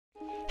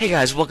Hey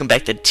guys, welcome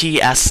back to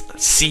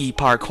TSC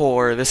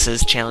Parkour. This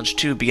is Challenge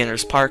 2,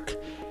 Beginner's Park.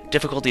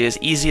 Difficulty is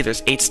easy,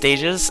 there's 8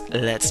 stages.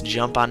 Let's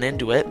jump on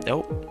into it.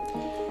 Oh,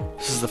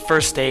 this is the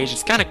first stage.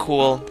 It's kind of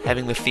cool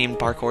having the themed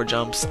parkour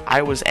jumps.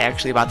 I was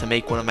actually about to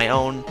make one of my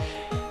own,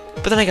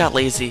 but then I got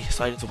lazy,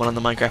 so I just went on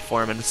the Minecraft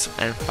forum and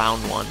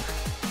found one.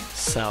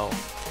 So,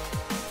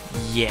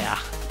 yeah.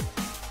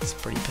 It's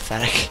pretty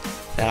pathetic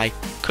that I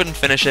couldn't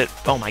finish it.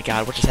 Oh my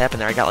god, what just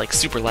happened there? I got like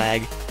super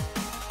lag.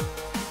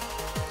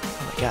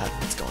 Oh my god,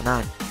 what's going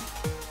on?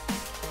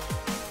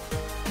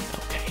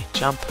 Okay,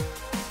 jump,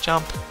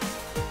 jump,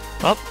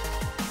 up,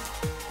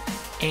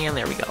 and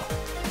there we go.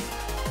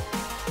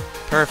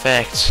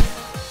 Perfect.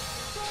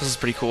 This is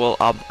pretty cool.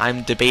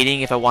 I'm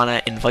debating if I want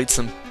to invite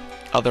some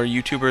other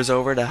YouTubers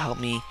over to help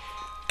me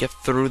get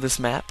through this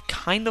map,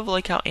 kind of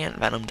like how Ant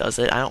Venom does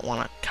it. I don't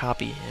want to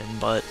copy him,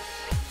 but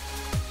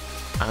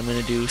I'm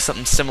going to do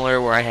something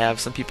similar where I have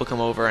some people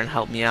come over and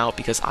help me out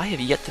because I have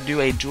yet to do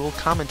a dual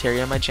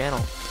commentary on my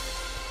channel.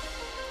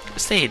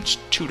 Stage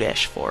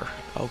 2-4.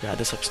 Oh god,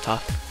 this looks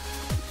tough.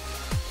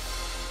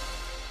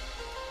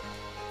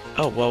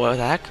 Oh, whoa, what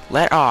the heck?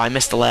 Oh, I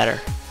missed the ladder.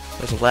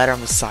 There's a ladder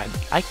on the side.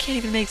 I can't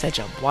even make that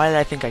jump. Why did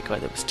I think I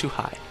could? It was too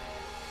high.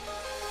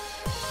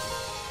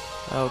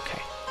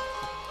 Okay.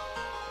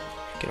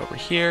 Get over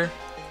here.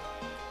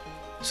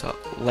 So,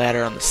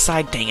 ladder on the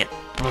side. Dang it.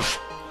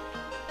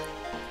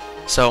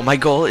 So, my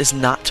goal is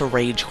not to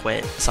rage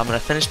quit. So, I'm going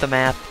to finish the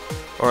map,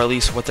 or at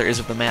least what there is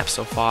of the map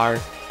so far.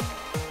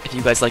 If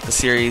you guys like the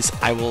series,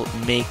 I will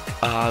make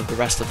the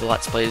rest of the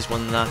Let's Plays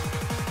when the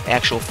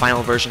actual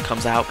final version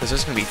comes out, because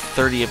there's going to be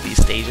 30 of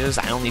these stages.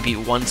 I only beat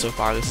one so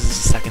far. This is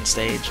the second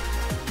stage.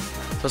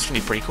 So it's going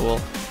to be pretty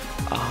cool.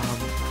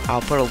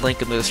 I'll put a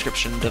link in the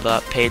description to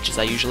the page, as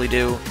I usually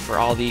do, for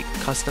all the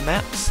custom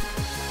maps.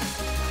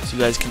 So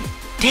you guys can...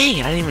 Dang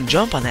it, I didn't even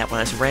jump on that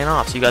one. I just ran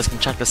off. So you guys can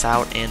check this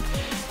out and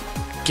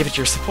give it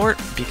your support,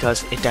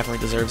 because it definitely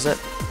deserves it.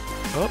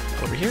 Oh,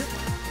 over here.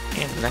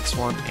 And the next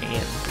one,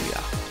 and booyah.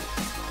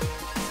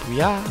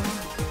 Booyah.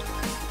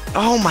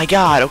 Oh my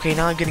god, okay,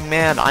 now I'm getting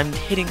mad. I'm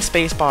hitting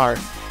spacebar,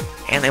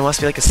 and it must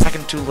be like a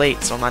second too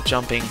late, so I'm not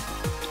jumping.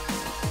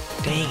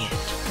 Dang it.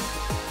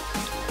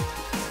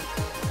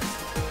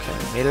 Okay,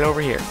 made it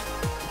over here.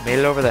 Made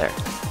it over there.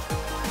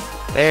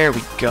 There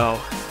we go.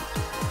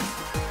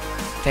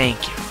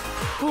 Thank you.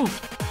 Whew.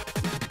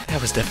 That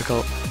was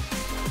difficult.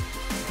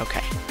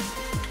 Okay.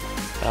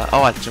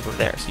 Oh, I have to jump over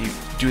there. So you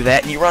do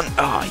that and you run.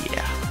 Oh,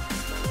 yeah.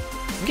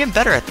 I'm getting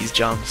better at these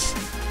jumps.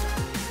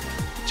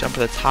 Jump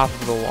to the top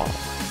of the wall.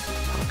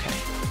 Okay.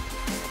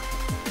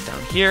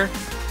 Down here.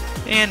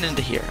 And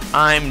into here.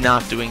 I'm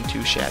not doing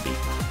too shabby.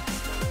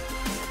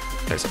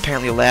 There's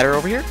apparently a ladder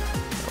over here.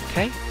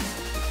 Okay.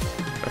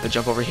 I have to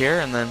jump over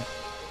here and then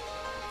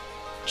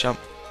jump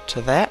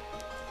to that.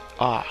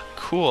 Ah,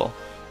 cool.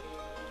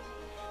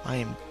 I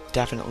am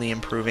definitely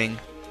improving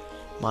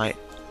my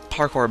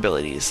parkour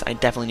abilities. I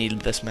definitely needed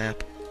this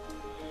map.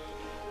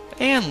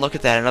 And look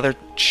at that, another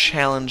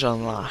challenge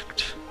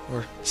unlocked.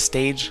 Or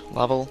stage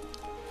level.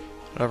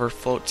 Whatever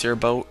floats your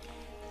boat.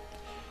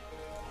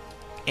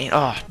 And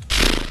oh,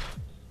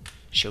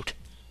 shoot.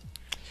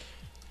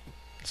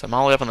 So I'm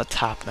all the way up on the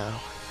top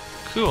now.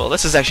 Cool,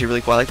 this is actually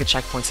really cool. I like the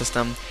checkpoint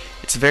system.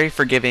 It's very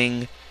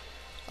forgiving.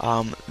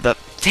 Dang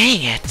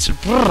it!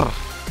 Brr.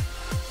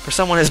 For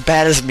someone as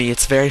bad as me,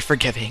 it's very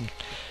forgiving.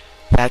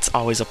 That's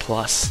always a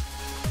plus.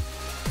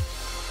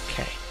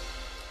 Okay.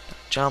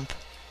 Jump.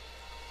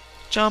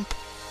 Jump.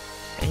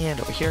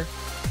 And over here.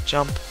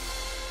 Jump.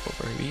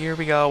 Over here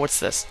we go. What's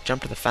this?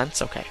 Jump to the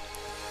fence? Okay.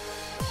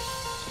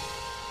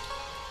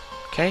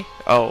 Okay.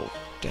 Oh,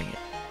 dang it.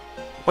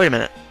 Wait a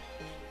minute.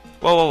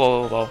 Whoa, whoa,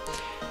 whoa, whoa, whoa.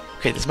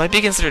 Okay, this might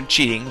be considered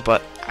cheating,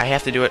 but I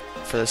have to do it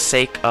for the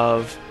sake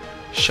of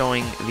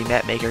showing the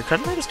map maker.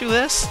 Couldn't I just do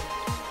this?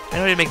 I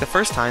know I didn't make the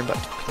first time, but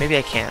maybe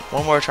I can't.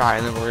 One more try,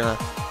 and then we're gonna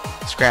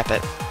scrap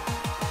it.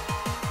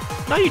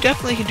 No, you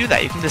definitely can do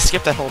that. You can just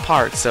skip that whole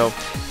part. So,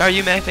 if I were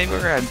you, map maker,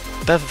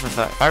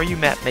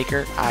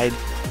 I'd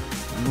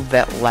move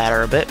that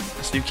ladder a bit,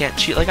 so you can't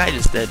cheat like I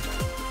just did.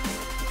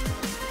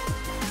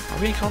 Are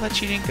we gonna call that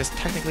cheating? Because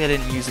technically I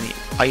didn't use any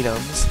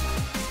items.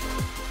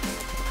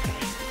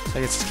 Okay, so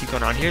I guess just keep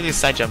going on here. These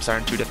side jumps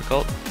aren't too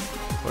difficult.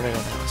 Where do I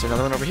go now? Is there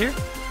another one over here?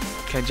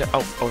 Can I jump?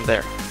 Oh, over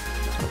there.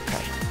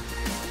 Okay.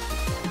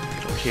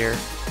 Get over here.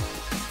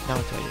 Now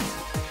what do I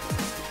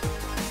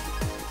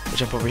do? I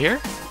jump over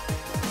here?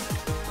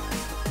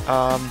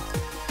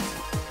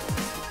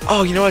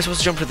 Oh, you know I was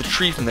supposed to jump to the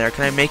tree from there.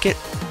 Can I make it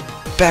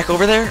back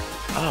over there?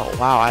 Oh,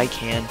 wow, I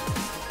can.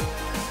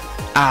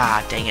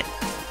 Ah, dang it.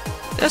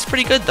 That's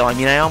pretty good, though. I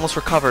mean, I almost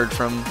recovered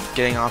from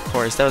getting off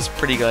course. That was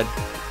pretty good.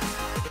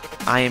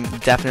 I am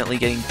definitely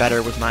getting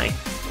better with my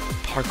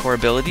parkour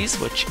abilities,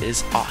 which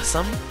is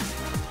awesome.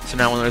 So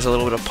now when there's a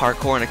little bit of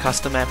parkour in a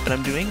custom map that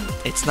I'm doing,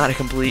 it's not a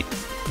complete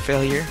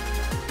failure.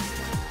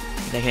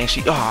 And I can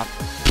actually... Oh,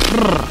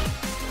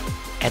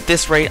 at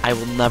this rate, I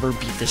will never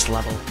beat this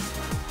level.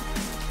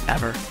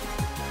 Ever.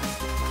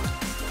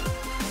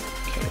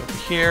 Okay, over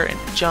here, and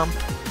jump.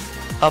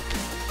 Up.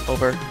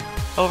 Over.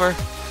 Over.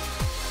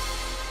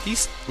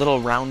 These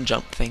little round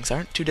jump things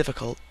aren't too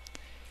difficult.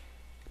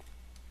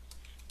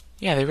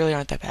 Yeah, they really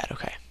aren't that bad.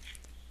 Okay.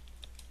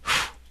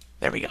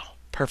 There we go.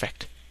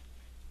 Perfect.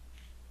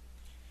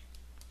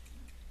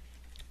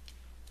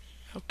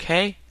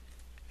 Okay.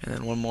 And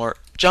then one more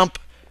jump.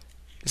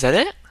 Is that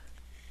it?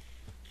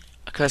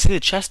 Because I see the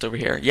chest over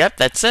here. Yep,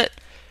 that's it.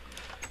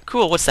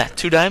 Cool, what's that?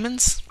 2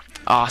 diamonds?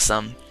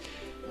 Awesome.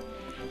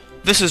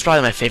 This is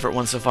probably my favorite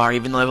one so far,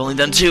 even though I've only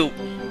done 2.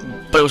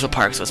 But it was a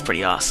park, so it's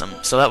pretty awesome.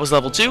 So that was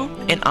level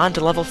 2, and on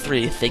to level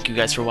 3. Thank you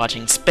guys for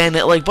watching. Spam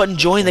that like button,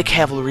 join the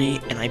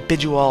Cavalry, and I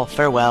bid you all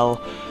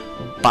farewell.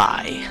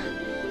 Bye.